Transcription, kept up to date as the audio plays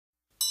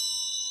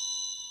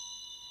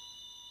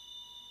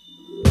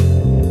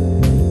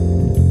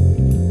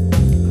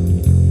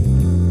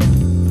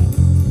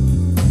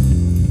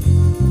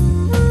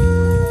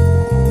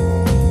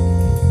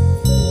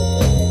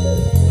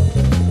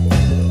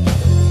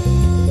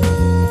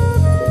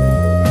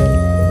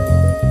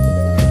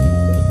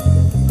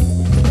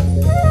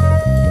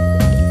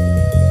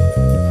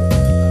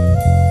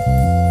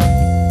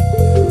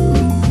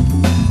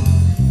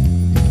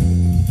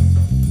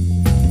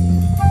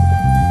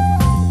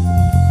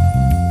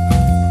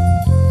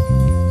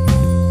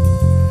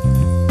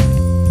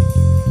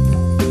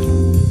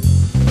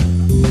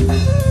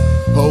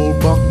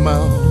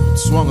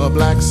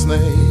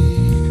snake.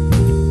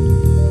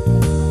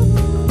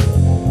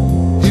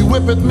 He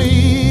whipped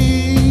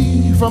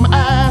me from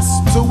ass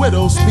to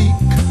widow's peak.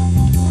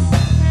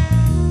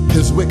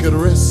 His wicked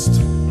wrist,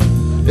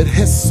 it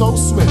hissed so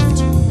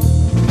swift.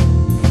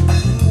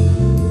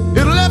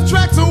 It left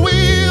tractor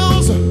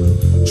wheels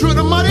through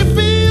the muddy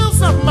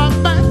fields of my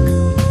back.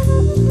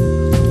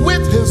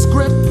 With his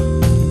grip,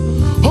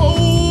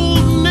 old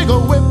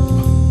nigger whip,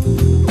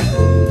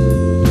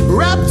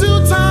 wrapped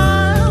 2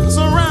 times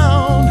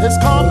around his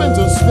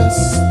carpenter's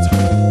fist.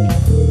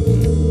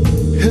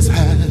 His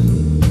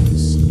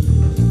hands,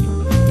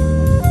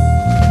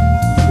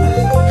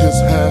 his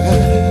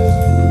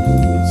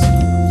hands.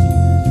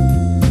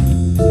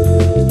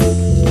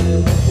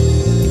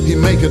 He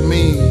maketh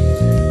me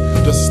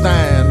to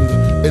stand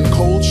in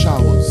cold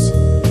showers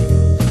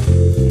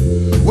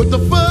with the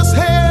first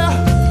hair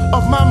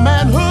of my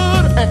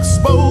manhood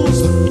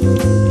exposed.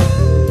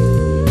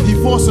 He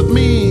forced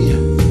me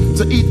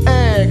to eat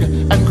egg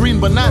and green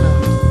banana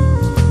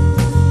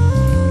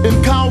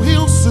in cow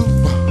heel soup.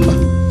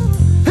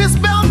 His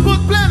belt put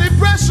plenty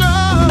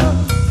pressure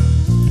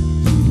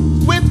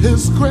with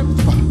his grip.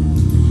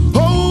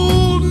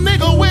 Old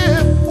nigger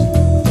whip,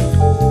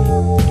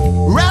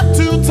 wrapped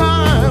 2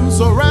 times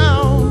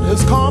around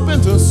his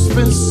carpenter's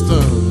fist.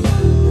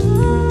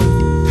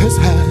 His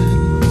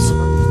hands,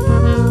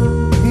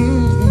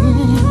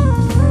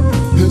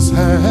 his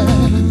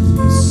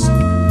hands.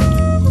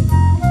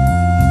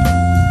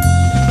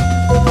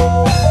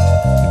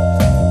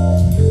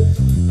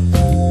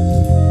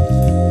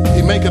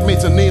 He maketh me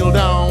to kneel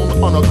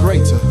down on a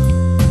grater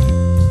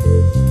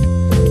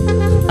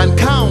and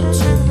count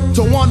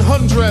to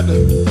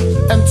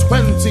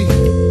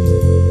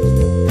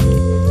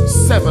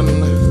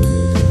 127.